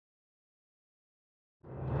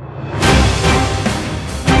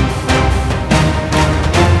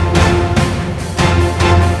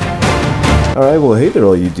Alright, well, hey there,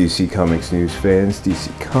 all you DC Comics news fans,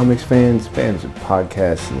 DC Comics fans, fans of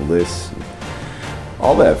podcasts and lists, and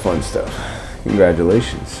all that fun stuff.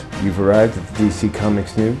 Congratulations, you've arrived at the DC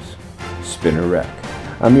Comics news Spinner Rack.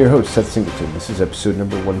 I'm your host, Seth Singleton. This is episode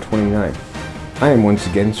number 129. I am once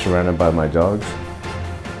again surrounded by my dogs.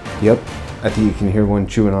 Yep, I think you can hear one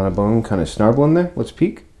chewing on a bone, kind of snarbling there. Let's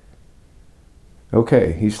peek.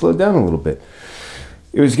 Okay, he slowed down a little bit.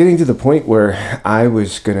 It was getting to the point where I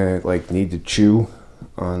was gonna need to chew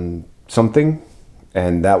on something,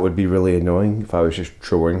 and that would be really annoying if I was just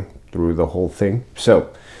chewing through the whole thing. So,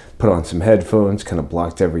 put on some headphones, kind of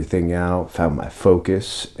blocked everything out, found my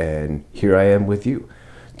focus, and here I am with you,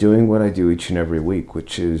 doing what I do each and every week,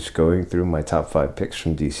 which is going through my top 5 picks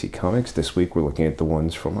from DC Comics. This week we're looking at the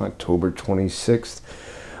ones from October 26th.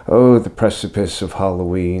 Oh, the precipice of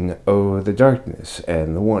Halloween. Oh, the darkness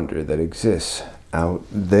and the wonder that exists out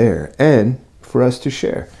there and for us to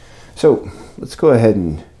share. So let's go ahead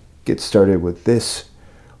and get started with this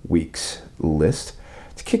week's list.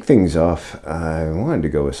 To kick things off, I wanted to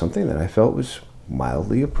go with something that I felt was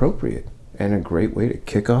mildly appropriate and a great way to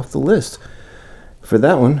kick off the list. For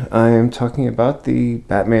that one, I am talking about the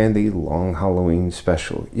Batman The Long Halloween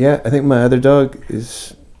special. Yeah, I think my other dog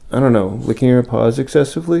is, licking her paws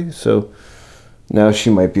excessively, so now she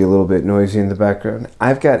might be a little bit noisy in the background.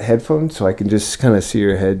 I've got headphones, so I can just kind of see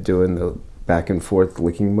her head doing the back and forth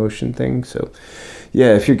licking motion thing. So,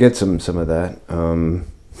 yeah, if you get some of that,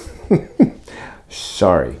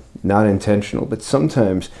 sorry, not intentional. But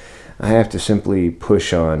sometimes I have to simply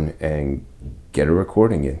push on and get a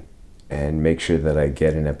recording in and make sure that I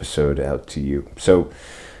get an episode out to you. So,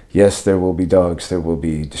 yes, there will be dogs, there will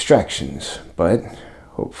be distractions, but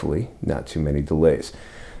hopefully not too many delays.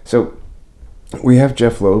 So, we have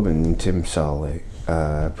Jeff Loeb and Tim Sale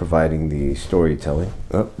providing the storytelling.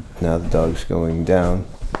 Oh, now the dog's going down.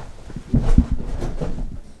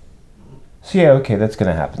 So yeah, okay, that's going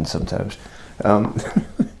to happen sometimes.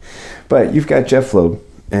 But you've got Jeff Loeb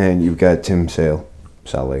and you've got Tim Sale,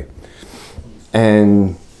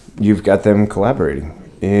 and you've got them collaborating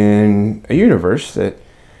in a universe that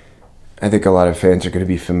I think a lot of fans are going to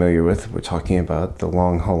be familiar with. We're talking about The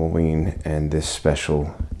Long Halloween and this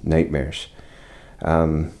special, Nightmares.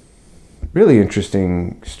 Really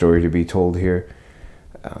interesting story to be told here.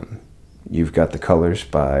 You've got the colors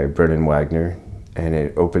by Brennan Wagner, and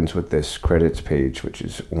it opens with this credits page, which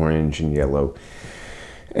is orange and yellow,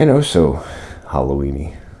 and also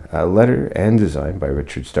Halloween-y. Letter and design by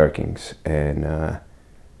Richard Starkings, and a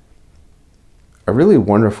really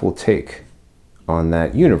wonderful take on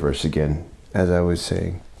that universe again, as I was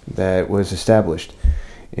saying, that was established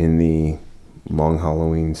in the Long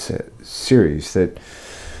Halloween series that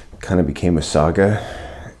kind of became a saga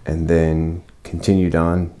and then continued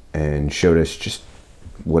on and showed us just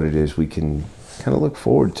what it is we can kind of look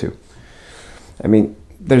forward to. I mean,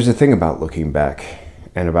 there's a thing about looking back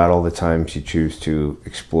and about all the times you choose to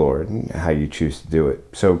explore and how you choose to do it.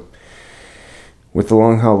 So with the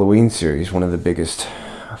Long Halloween series, one of the biggest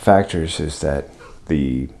factors is that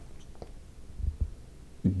the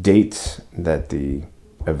dates that the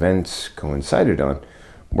events coincided on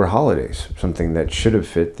were holidays, something that should have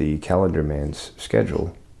fit the calendar man's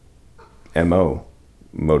schedule,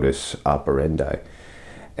 modus operandi.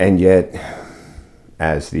 And yet,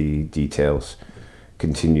 as the details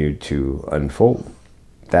continued to unfold,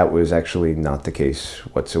 that was actually not the case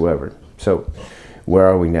whatsoever. So, where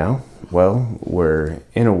are we now? Well, we're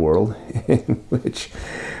in a world in which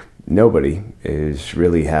nobody is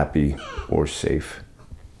really happy or safe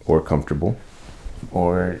or comfortable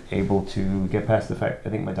or able to get past the fact.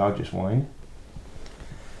 I think my dog just whined.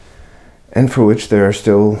 And for which there are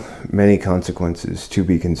still many consequences to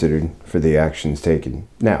be considered for the actions taken.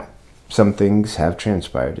 Now, some things have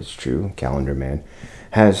transpired, it's true. Calendar Man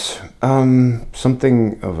has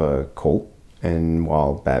something of a cult, and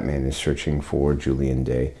while Batman is searching for Julian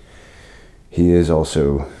Day, he is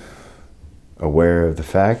also aware of the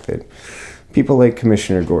fact that people like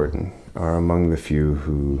Commissioner Gordon are among the few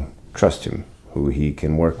who trust him, who he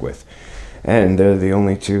can work with. And they're the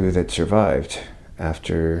only two that survived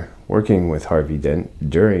after working with Harvey Dent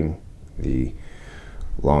during the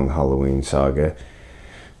Long Halloween saga.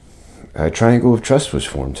 A triangle of trust was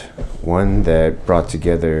formed, one that brought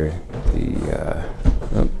together the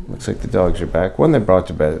looks like the dogs are back, one that brought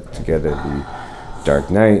together the Dark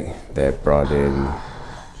Knight, that brought in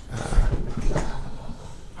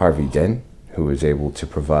Harvey Dent, who was able to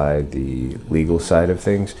provide the legal side of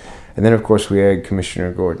things. And then, of course, we had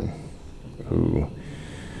Commissioner Gordon, who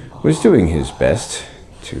was doing his best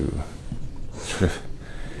to sort of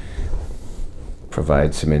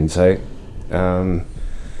provide some insight.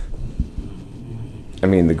 I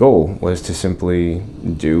mean, the goal was to simply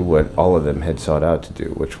do what all of them had sought out to do,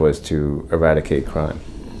 which was to eradicate crime.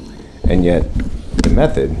 And yet, the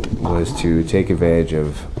method was to take advantage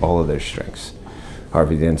of all of their strengths.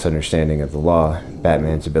 Harvey Dent's understanding of the law,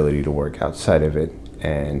 Batman's ability to work outside of it,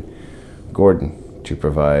 and Gordon to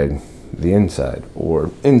provide the inside, or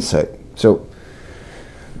insight. So,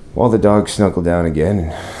 while the dogs snuggle down again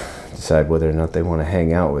and decide whether or not they want to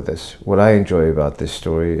hang out with us, what I enjoy about this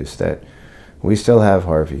story is that we still have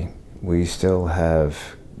Harvey, we still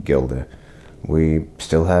have Gilda, we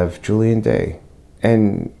still have Julian Day,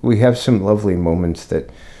 and we have some lovely moments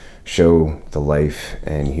that show the life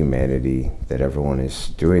and humanity that everyone is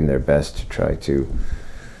doing their best to try to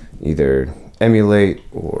either emulate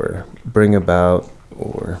or bring about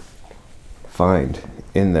or find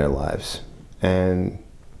in their lives. And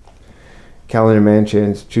Calendar Man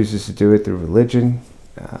chooses to do it through religion.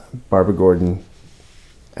 Barbara Gordon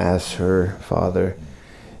asks her father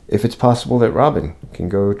if it's possible that Robin can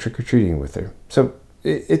go trick-or-treating with her. So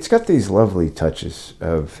it's got these lovely touches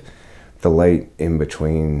of the light in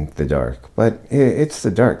between the dark, but it's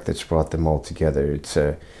the dark that's brought them all together. It's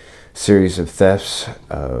a series of thefts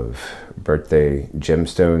of birthday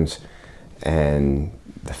gemstones, and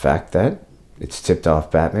the fact that it's tipped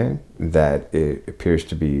off Batman that it appears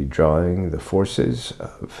to be drawing the forces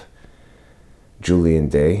of Julian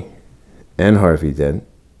Day and Harvey Dent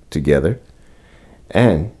together,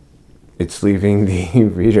 and it's leaving the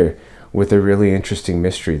reader with a really interesting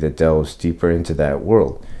mystery that delves deeper into that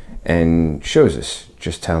world and shows us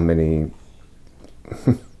just how many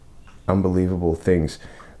unbelievable things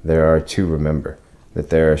there are to remember.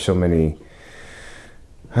 That there are so many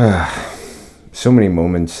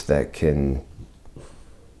moments that can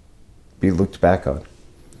be looked back on.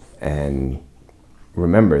 And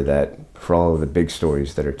remember that for all of the big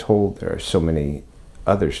stories that are told, there are so many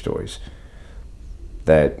other stories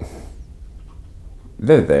that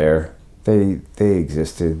they're there. They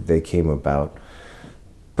existed, they came about,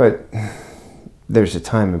 but there's a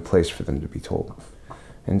time and place for them to be told.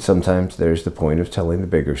 And sometimes there's the point of telling the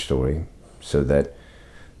bigger story so that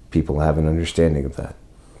people have an understanding of that.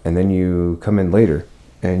 And then you come in later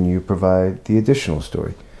and you provide the additional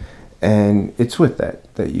story. And it's with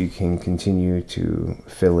that you can continue to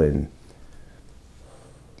fill in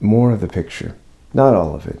more of the picture. Not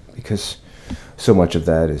all of it, because so much of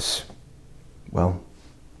that is, well,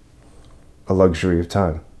 a luxury of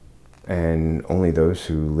time. And only those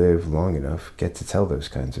who live long enough get to tell those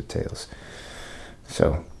kinds of tales.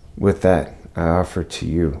 So, with that, I offer to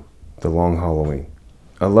you The Long Halloween,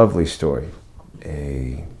 a lovely story,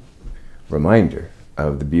 a reminder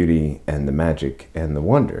of the beauty and the magic and the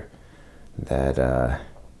wonder that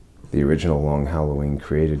the original Long Halloween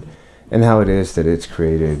created, and how it is that it's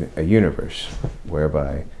created a universe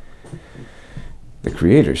whereby the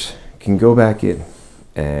creators can go back in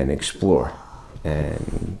and explore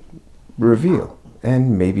and reveal,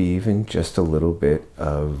 and maybe even just a little bit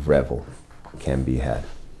of revel can be had.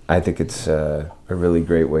 I think it's a really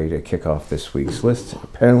great way to kick off this week's list.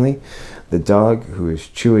 Apparently, the dog, who is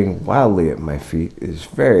chewing wildly at my feet, is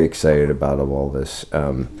very excited about all this.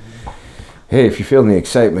 Hey, if you're feeling the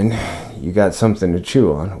excitement, you got something to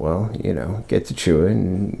chew on. Well, get to chewing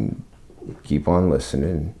and keep on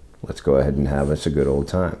listening. Let's go ahead and have us a good old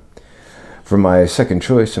time. For my second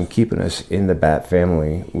choice, I'm keeping us in the Bat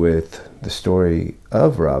family with the story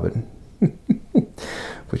of Robin,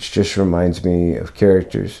 which just reminds me of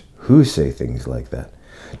characters who say things like that.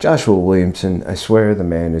 Joshua Williamson, I swear the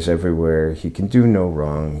man is everywhere. He can do no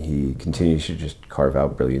wrong. He continues to just carve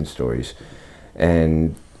out brilliant stories.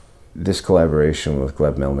 And this collaboration with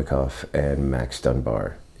Gleb Melnikoff and Max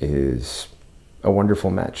Dunbar is a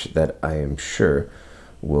wonderful match that I am sure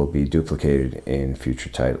will be duplicated in future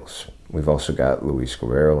titles. We've also got Luis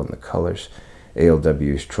Guerrero on the colors,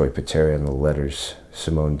 ALW's Troy Pateri on the letters,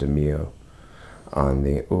 Simone DeMeo on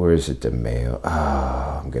the, or is it DeMeo?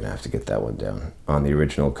 I'm going to have to get that one down. On the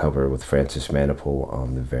original cover with Francis Manipul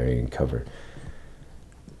on the variant cover.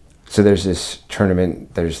 So there's this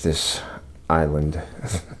tournament, there's this island.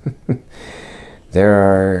 There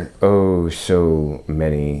are so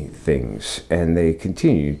many things, and they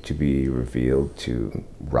continue to be revealed to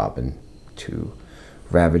Robin, to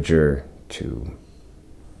Ravager, to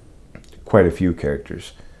quite a few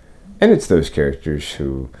characters. And it's those characters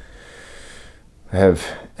who have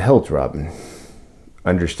helped Robin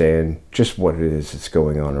understand just what it is that's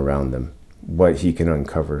going on around them, what he can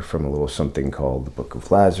uncover from a little something called the Book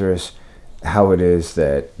of Lazarus, how it is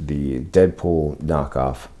that the Deadpool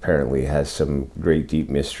knockoff apparently has some great deep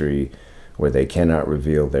mystery where they cannot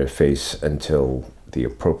reveal their face until the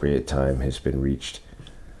appropriate time has been reached.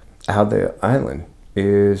 How the island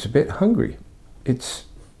is a bit hungry. It's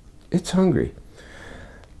hungry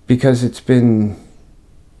because it's been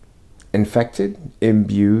infected,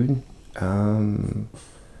 imbued.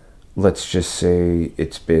 Let's just say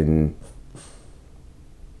it's been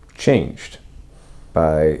changed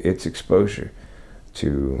by its exposure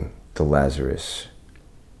to the Lazarus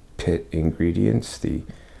Pit ingredients, the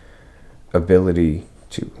ability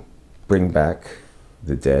to bring back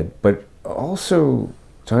the dead, but also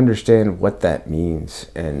to understand what that means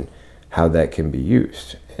and how that can be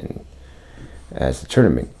used. And as the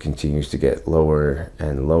tournament continues to get lower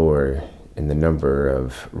and lower in the number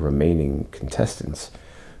of remaining contestants,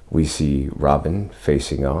 we see Robin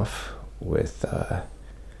facing off with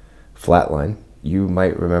Flatline. You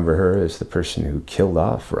might remember her as the person who killed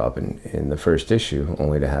off Robin in the first issue,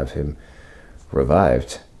 only to have him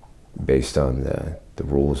revived based on the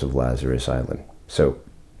rules of Lazarus Island. So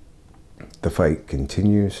the fight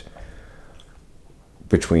continues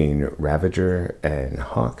between Ravager and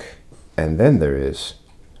Hawk, and then there is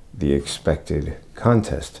the expected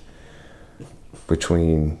contest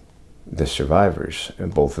between the survivors in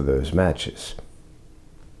both of those matches.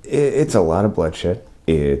 It's a lot of bloodshed.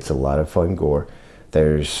 It's a lot of fun gore.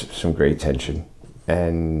 There's some great tension.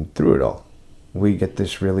 And through it all, we get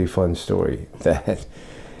this really fun story that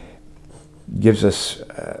gives us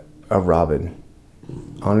a Robin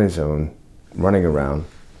on his own, running around,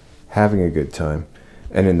 having a good time,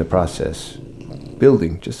 and in the process,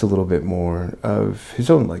 building just a little bit more of his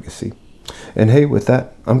own legacy. And hey, with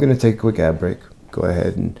that, I'm going to take a quick ad break. Go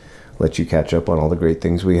ahead and let you catch up on all the great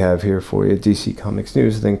things we have here for you, DC Comics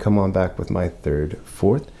News, then come on back with my third,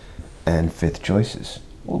 fourth, and fifth choices.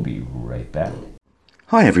 We'll be right back.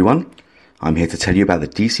 Hi everyone, I'm here to tell you about the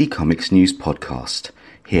DC Comics News podcast.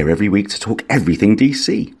 Here every week to talk everything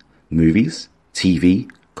DC. Movies, TV,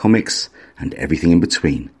 comics, and everything in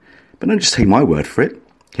between. But don't just take my word for it.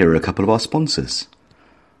 Here are a couple of our sponsors.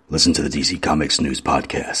 Listen to the DC Comics News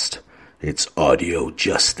podcast. It's audio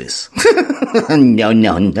justice.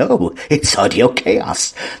 No. It's audio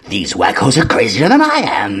chaos. These wackos are crazier than I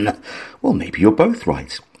am. Well, maybe you're both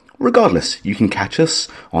right. Regardless, you can catch us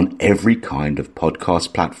on every kind of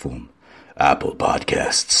podcast platform. Apple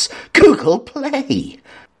Podcasts, Google Play,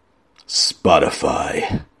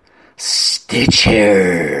 Spotify,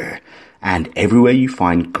 Stitcher, and everywhere you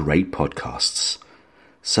find great podcasts.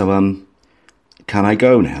 So, can I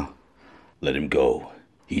go now? Let him go.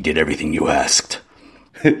 He did everything you asked.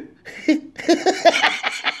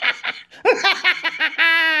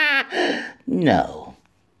 No.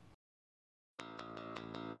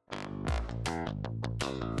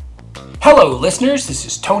 Hello, listeners. This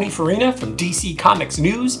is Tony Farina from DC Comics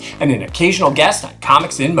News and an occasional guest on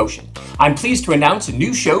Comics in Motion. I'm pleased to announce a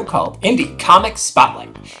new show called Indie Comics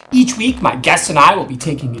Spotlight. Each week, my guests and I will be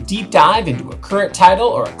taking a deep dive into a current title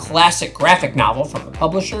or a classic graphic novel from a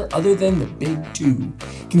publisher other than the big two.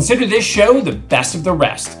 Consider this show the best of the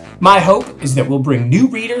rest. My hope is that we'll bring new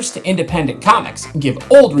readers to independent comics and give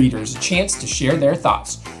old readers a chance to share their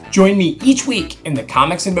thoughts. Join me each week in the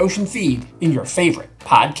Comics in Motion feed in your favorite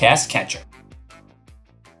podcast catcher.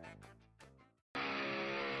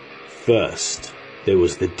 First, there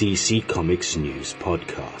was the DC Comics News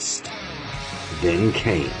podcast. Then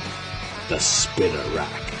came the Spinner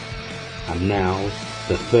Rack. And now,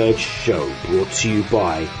 the third show brought to you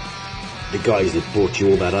by the guys that brought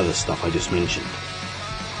you all that other stuff I just mentioned.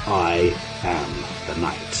 I Am the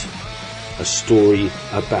Night. A story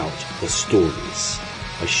about the stories.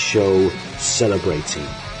 A show celebrating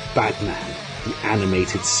Batman, the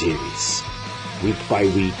animated series. Week by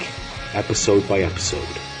week, episode by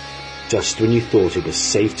episode. Just when you thought it was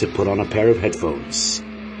safe to put on a pair of headphones,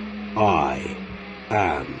 I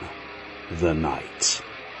am the Night.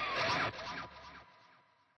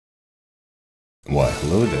 Why,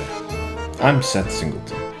 hello there. I'm Seth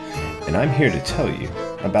Singleton, and I'm here to tell you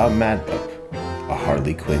about Mad Bub, a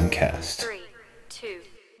Harley Quinn cast. 3, 2,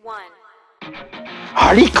 1.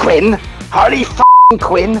 Harley Quinn? Harley f***ing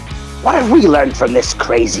Quinn? What have we learned from this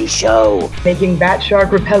crazy show? Making bat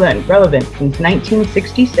shark repellent relevant since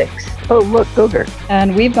 1966. Oh, look, Cougar.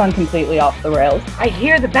 And we've gone completely off the rails. I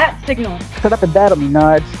hear the bat signal. Put up a bat, I'm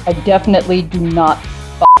nuts. I definitely do not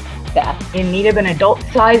that. In need of an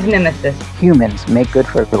adult-sized nemesis. Humans make good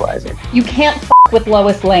fertilizer. You can't with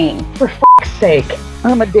Lois Lane. For f***'s sake.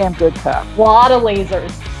 I'm a damn good cop. Lot of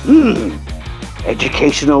lasers.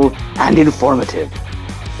 Educational and informative.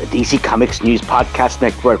 The DC Comics News Podcast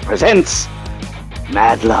Network presents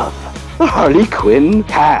Mad Love, the Harley Quinn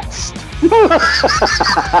cast.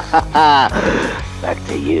 Back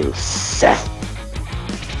to you, Seth.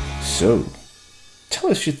 So, tell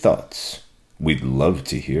us your thoughts. We'd love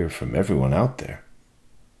to hear from everyone out there.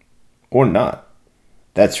 Or not.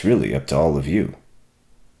 That's really up to all of you.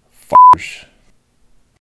 F***ers.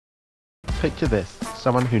 Picture this,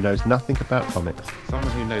 someone who knows nothing about comics.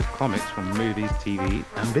 Someone who knows comics from movies, TV,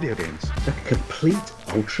 and video games. A complete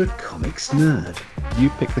Ultra Comics nerd. You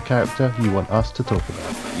pick the character you want us to talk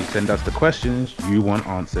about. You send us the questions you want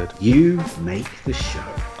answered. You make the show.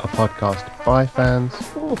 A podcast by fans,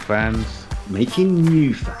 For fans. Making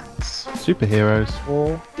new fans. superheroes,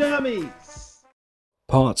 Or Dummies.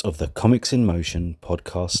 Part of the Comics in Motion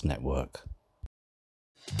podcast network.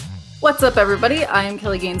 What's up, everybody? I am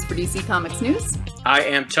Kelly Gaines for DC Comics News, I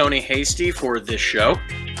am Tony Hasty for this show.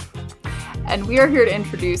 and we are here to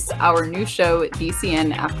introduce our new show,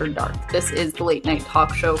 DCN After Dark. This is the late night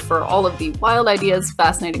talk show for all of the wild ideas,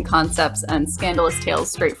 fascinating concepts, and scandalous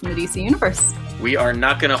tales straight from the DC universe. We are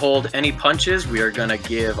not going to hold any punches. We are going to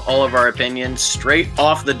give all of our opinions straight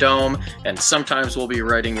off the dome, and sometimes we'll be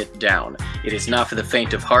writing it down. It is not for the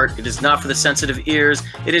faint of heart. It is not for the sensitive ears.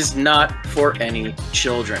 It is not for any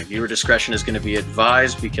children. Viewer discretion is going to be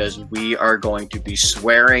advised because we are going to be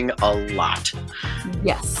swearing a lot.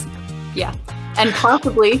 Yes. Yeah. And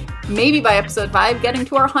possibly, maybe by episode 5, getting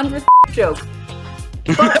to our 100th joke.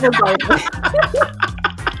 But regardless.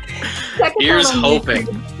 Check us Here's out on hoping.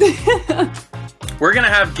 YouTube. We're going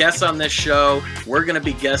to have guests on this show. We're going to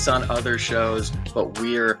be guests on other shows, but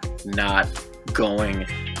we're not going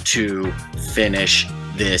to finish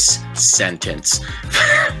this sentence.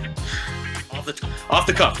 Off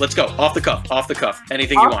the cuff. Let's go. Off the cuff.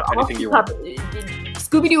 Anything you want. Anything you want.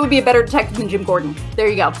 Scooby-Doo would be a better detective than Jim Gordon. There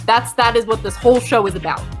you go. That is what this whole show is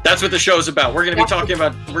about. That's what the show's about. We're going to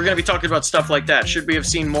be talking about stuff like that. Should we have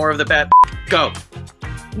seen more of the Bat? Go.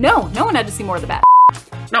 No one had to see more of the Bat.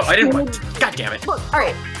 No, I didn't want. God damn it. Look, all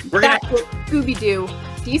right. That's it. Scooby-Doo,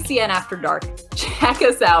 DCN After Dark. Check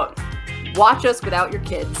us out. Watch us without your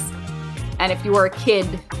kids. And if you are a kid,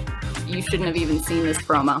 you shouldn't have even seen this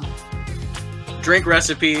promo. Drink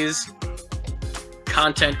recipes,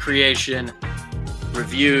 content creation,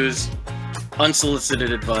 reviews,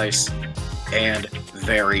 unsolicited advice, and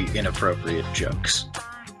very inappropriate jokes.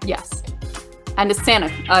 Yes. And a Santa,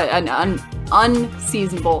 an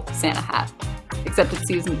unseasonable Santa hat. Except it's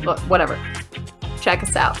seasoned, whatever. Check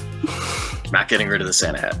us out. Not getting rid of the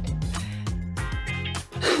Santa hat.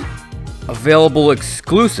 Available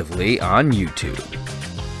exclusively on YouTube.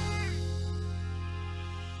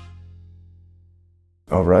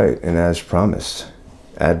 All right, and as promised,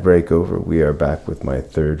 ad break over. We are back with my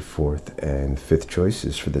third, fourth, and fifth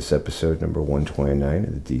choices for this episode, number 129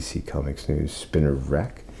 of the DC Comics News Spinner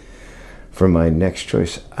Rack. For my next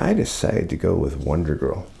choice, I decided to go with Wonder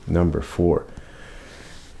Girl, number 4.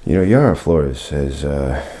 You know, Yara Flores has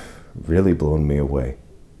really blown me away.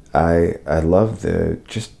 I love the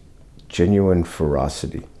just genuine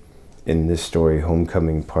ferocity in this story,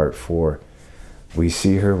 Homecoming Part 4. We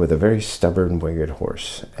see her with a very stubborn winged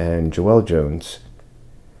horse, and Joelle Jones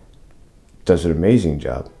does an amazing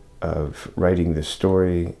job of writing the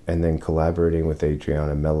story and then collaborating with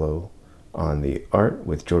Adriana Mello on the art,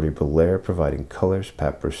 with Jordi Belair providing colors,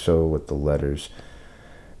 Pat Brousseau with the letters,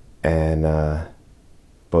 and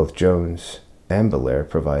both Jones and Belair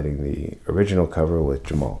providing the original cover with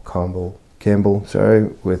Jamal Campbell,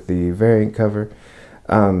 with the variant cover.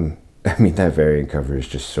 That variant cover is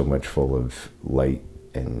just so much full of light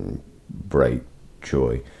and bright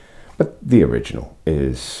joy. But the original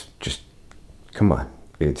is just, come on.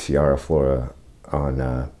 It's Yara Flora on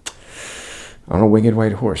a winged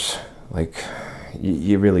white horse. Like,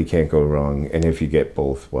 you really can't go wrong. And if you get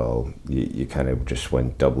both, well, you kind of just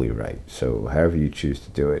went doubly right. So however you choose to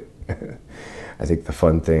do it. I think the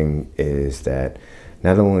fun thing is that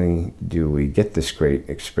not only do we get this great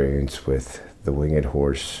experience with the winged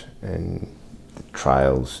horse and the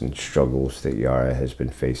trials and struggles that Yara has been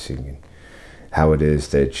facing, and how it is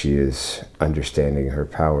that she is understanding her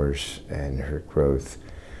powers and her growth,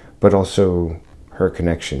 but also her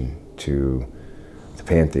connection to the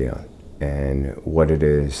Pantheon and what it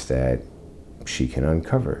is that she can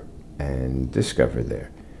uncover and discover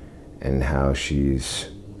there, and how she's,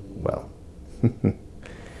 well,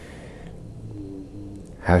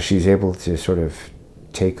 how she's able to sort of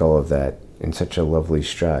take all of that in such a lovely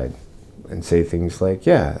stride and say things like,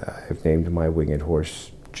 yeah, I've named my winged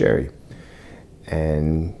horse Jerry.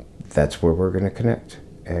 And that's where we're going to connect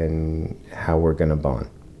and how we're going to bond.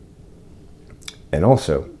 And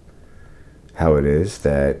also how it is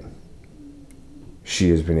that she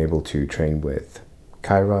has been able to train with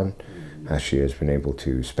Chiron, how she has been able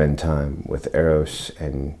to spend time with Eros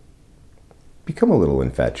and become a little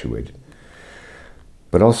infatuated.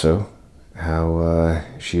 But also how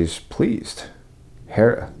she is pleased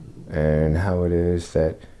Hera, and how it is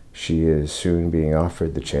that she is soon being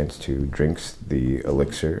offered the chance to drink the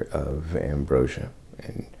elixir of ambrosia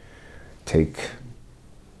and take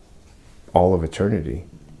all of eternity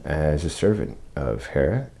as a servant of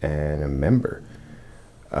Hera and a member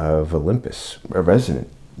of Olympus, a resident,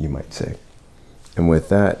 you might say. And with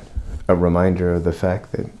that, a reminder of the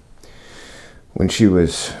fact that when she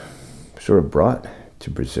was sort of brought to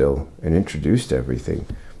Brazil and introduced to everything,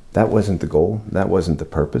 that wasn't the goal, that wasn't the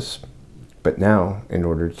purpose. But now, in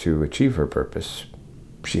order to achieve her purpose,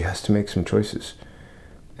 she has to make some choices.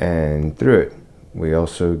 And through it, we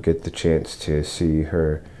also get the chance to see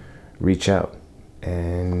her reach out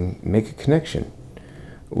and make a connection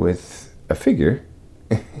with a figure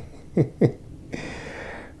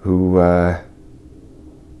who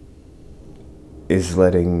is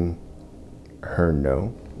letting her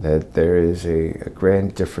know that there is a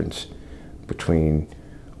grand difference between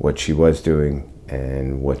what she was doing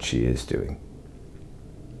and what she is doing.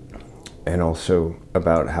 And also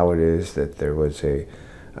about how it is that there was a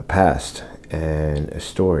past and a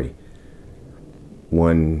story,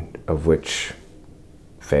 one of which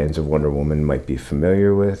fans of Wonder Woman might be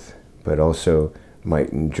familiar with, but also might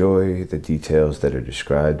enjoy the details that are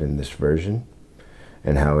described in this version,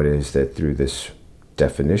 and how it is that through this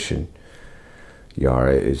definition,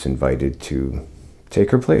 Yara is invited to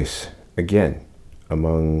take her place again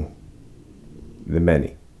among the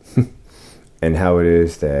many. And how it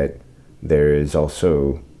is that there is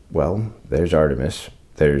also, well, there's Artemis,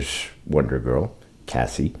 there's Wonder Girl,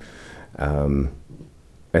 Cassie,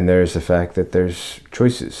 and there's the fact that there's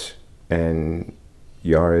choices, and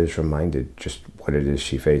Yara is reminded just what it is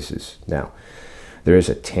she faces. Now, there is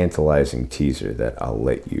a tantalizing teaser that I'll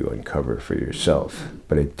let you uncover for yourself,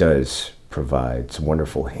 but it does provide some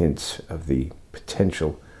wonderful hints of the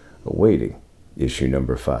potential awaiting issue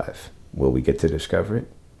number 5. Will we get to discover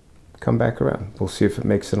it? Come back around. We'll see if it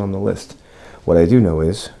makes it on the list. What I do know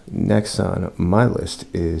is, next on my list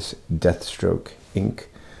is Deathstroke Inc.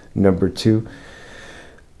 number 2.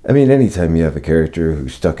 I mean, anytime you have a character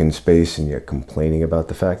who's stuck in space and you're complaining about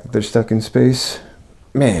the fact that they're stuck in space,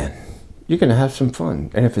 man, you're going to have some fun.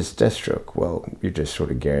 And if it's Deathstroke, well, you're just sort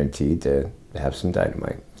of guaranteed to have some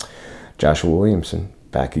dynamite. Joshua Williamson,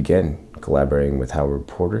 back again, collaborating with Howard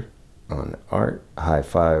Porter on art,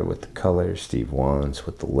 Hi-Fi with the colors, Steve Wands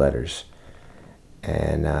with the letters.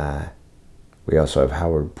 And we also have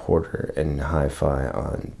Howard Porter and Hi-Fi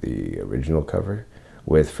on the original cover,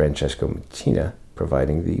 with Francesco Mattina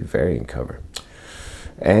providing the variant cover.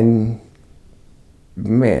 And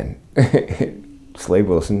man, Slade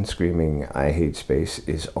Wilson screaming "I hate space"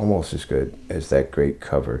 is almost as good as that great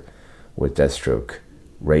cover with Deathstroke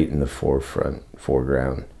right in the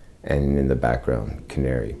foreground, and in the background,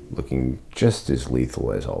 Canary, looking just as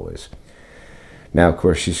lethal as always. Now, of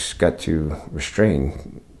course, she's got to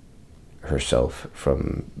restrain herself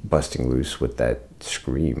from busting loose with that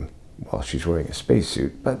scream while she's wearing a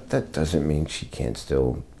spacesuit, but that doesn't mean she can't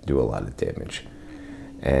still do a lot of damage.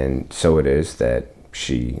 And so it is that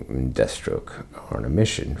she and Deathstroke are on a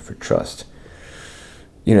mission for trust.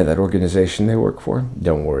 You know that organization they work for?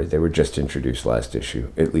 Don't worry, they were just introduced last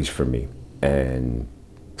issue, at least for me. And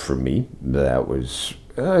for me, that was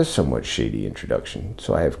a somewhat shady introduction,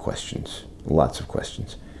 so I have questions, lots of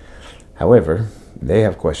questions. However, they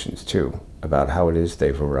have questions too about how it is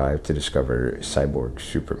they've arrived to discover Cyborg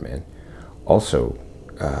Superman. Also,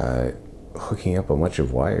 hooking up a bunch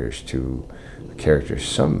of wires to a character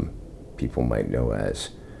some people might know as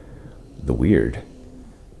the Weird,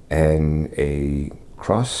 and a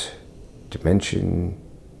cross-dimension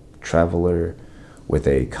traveler with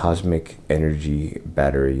a cosmic energy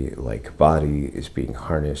battery-like body is being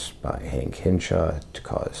harnessed by Hank Henshaw to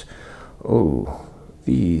cause,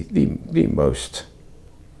 the most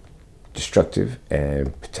destructive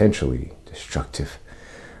and potentially destructive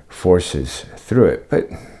forces through it. But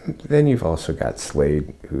then you've also got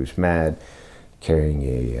Slade, who's mad, carrying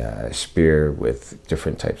a spear with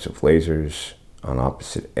different types of lasers on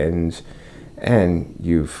opposite ends. And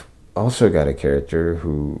you've also got a character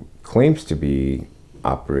who claims to be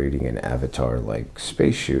operating an Avatar-like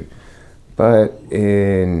spacesuit, but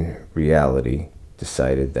in reality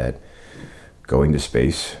decided that going to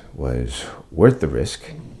space was worth the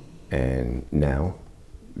risk, and now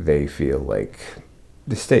they feel like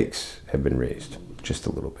the stakes have been raised just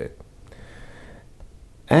a little bit.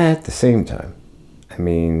 At the same time, I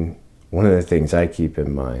mean, one of the things I keep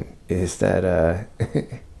in mind is that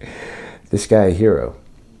this guy, Hero,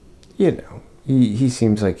 you know, he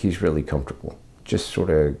seems like he's really comfortable, just sort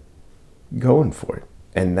of going for it.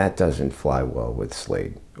 And that doesn't fly well with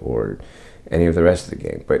Slade or any of the rest of the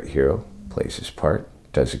game. But Hero plays his part,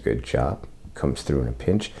 does a good job, comes through in a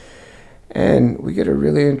pinch. And we get a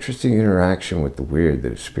really interesting interaction with the weird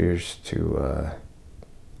that appears to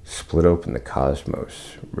split open the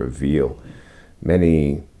cosmos, reveal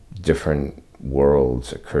many different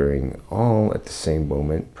worlds occurring all at the same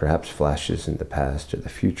moment, perhaps flashes in the past or the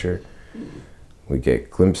future. We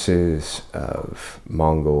get glimpses of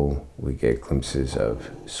Mongol, we get glimpses of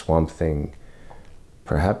Swamp Thing,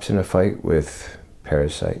 perhaps in a fight with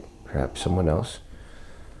Parasite, perhaps someone else.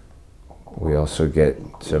 We also get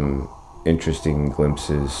some interesting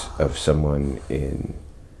glimpses of someone in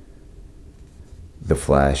the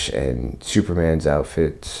Flash and Superman's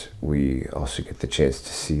outfits. We also get the chance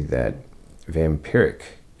to see that vampiric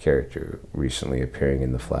character recently appearing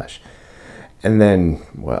in the Flash. And then,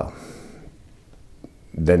 well,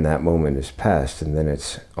 then that moment is past, and then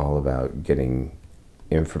it's all about getting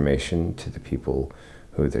information to the people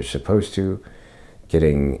who they're supposed to,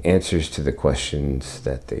 getting answers to the questions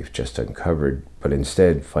that they've just uncovered, but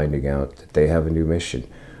instead finding out that they have a new mission,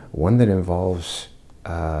 one that involves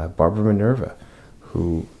Barbara Minerva,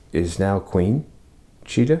 who is now Queen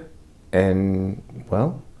Cheetah, and,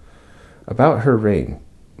 well, about her reign.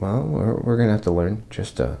 Well, we're going to have to learn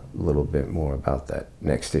just a little bit more about that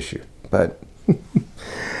next issue. But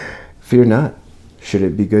fear not. Should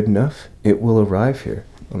it be good enough, it will arrive here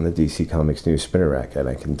on the DC Comics News Spinner Rack, and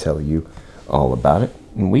I can tell you all about it,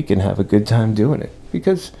 and we can have a good time doing it.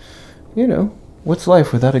 Because, you know, what's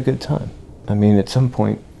life without a good time? I mean, at some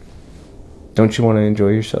point, don't you want to enjoy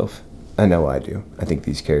yourself? I know I do. I think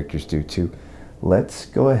these characters do too. Let's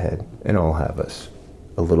go ahead and all have us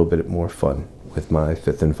a little bit more fun with my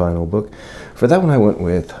fifth and final book. For that one, I went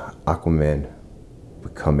with Aquaman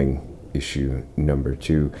Becoming issue number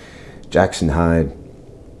 2. Jackson Hyde.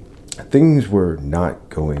 Things were not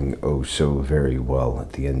going oh so very well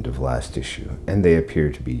at the end of last issue, and they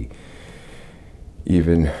appear to be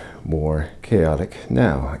even more chaotic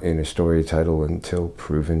now. In a story titled Until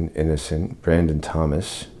Proven Innocent, Brandon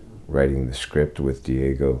Thomas, writing the script with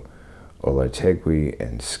Diego Olategui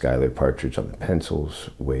and Skylar Partridge on the pencils,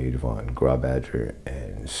 Wade Von Graubadger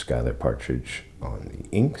and Skylar Partridge on the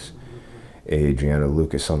inks, Adriana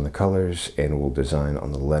Lucas on the colors, Animal Design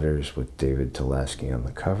on the letters with David Tolasky on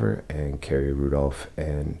the cover, and Kerry Rudolph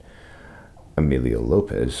and Emilio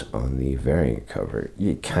Lopez on the variant cover.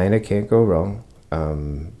 You kind of can't go wrong.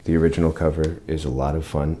 The original cover is a lot of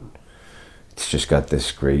fun. It's just got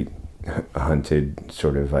this great hunted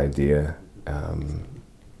sort of idea,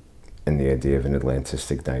 and the idea of an Atlantis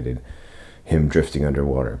ignited, him drifting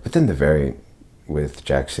underwater. But then the variant with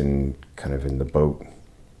Jackson kind of in the boat,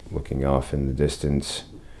 looking off in the distance,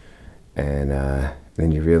 and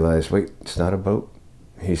then you realize, wait, it's not a boat.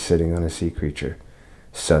 He's sitting on a sea creature,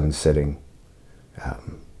 sun setting,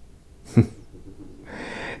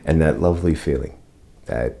 and that lovely feeling,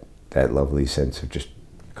 that lovely sense of just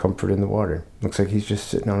comfort in the water. Looks like he's just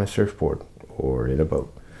sitting on a surfboard or in a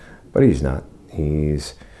boat, but he's not.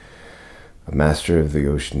 He's a master of the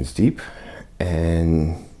ocean's deep,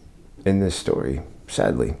 and in this story,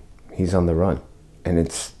 sadly, he's on the run, and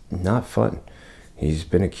it's not fun. He's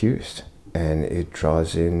been accused, and it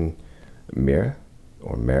draws in Mira,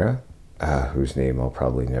 whose name I'll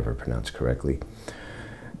probably never pronounce correctly,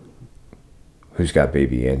 who's got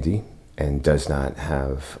baby Andy and does not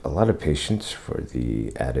have a lot of patience for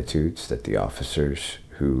the attitudes that the officers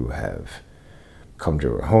who have come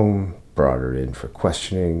to her home, brought her in for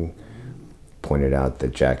questioning, pointed out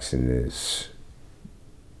that Jackson is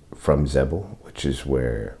from Zebel, which is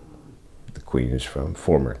where the queen is from,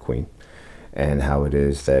 former queen, and how it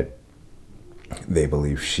is that they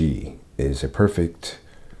believe she is a perfect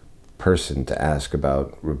person to ask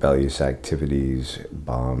about rebellious activities,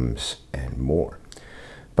 bombs, and more.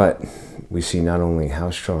 But we see not only how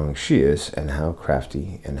strong she is and how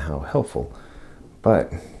crafty and how helpful,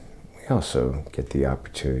 but we also get the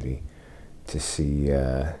opportunity to see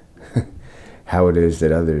how it is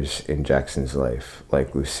that others in Jackson's life,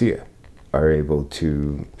 like Lucia, are able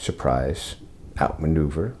to surprise,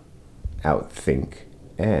 outmaneuver, outthink,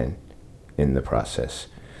 and, in the process,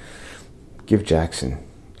 give Jackson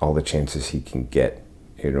all the chances he can get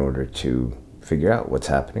in order to figure out what's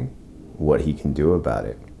happening, what he can do about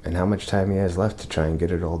it, and how much time he has left to try and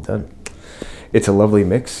get it all done. It's a lovely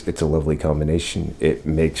mix. It's a lovely combination. It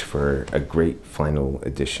makes for a great final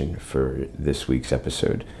edition for this week's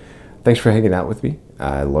episode. Thanks for hanging out with me.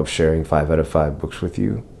 I love sharing 5 out of 5 books with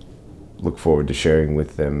you. Look forward to sharing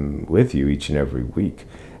them with you each and every week.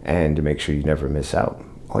 And to make sure you never miss out,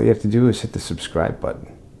 all you have to do is hit the subscribe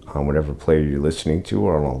button on whatever player you're listening to,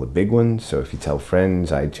 or on all the big ones. So if you tell friends,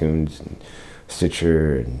 iTunes and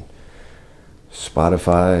Stitcher and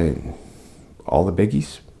Spotify and all the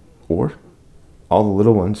biggies, or all the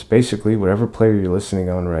little ones, basically whatever player you're listening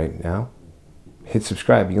on right now, hit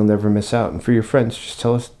subscribe. You'll never miss out. And for your friends, just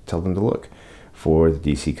tell them to look for the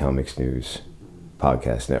DC Comics News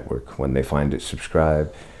Podcast Network. When they find it,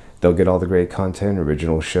 subscribe. They'll get all the great content,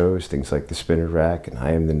 original shows, things like The Spinner Rack and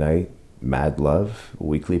I Am the Night, Mad Love, a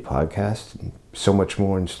weekly podcast, and so much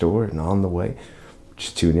more in store and on the way.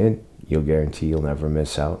 Just tune in. You'll guarantee you'll never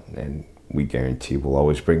miss out, and we guarantee we'll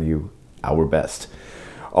always bring you our best.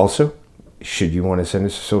 Also, should you want to send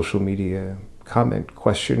us a social media comment,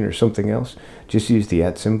 question, or something else, just use the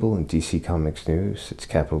 @ symbol in DC Comics News. It's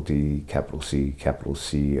capital D, capital C, capital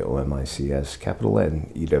COMICS, capital N,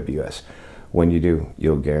 EWS. When you do,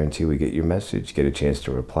 you'll guarantee we get your message, get a chance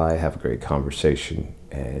to reply, have a great conversation,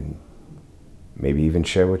 and maybe even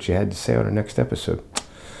share what you had to say on our next episode.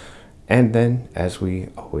 And then, as we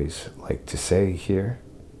always like to say here,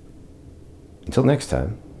 until next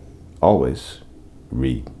time, always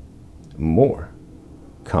read more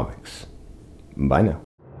comics. Bye now.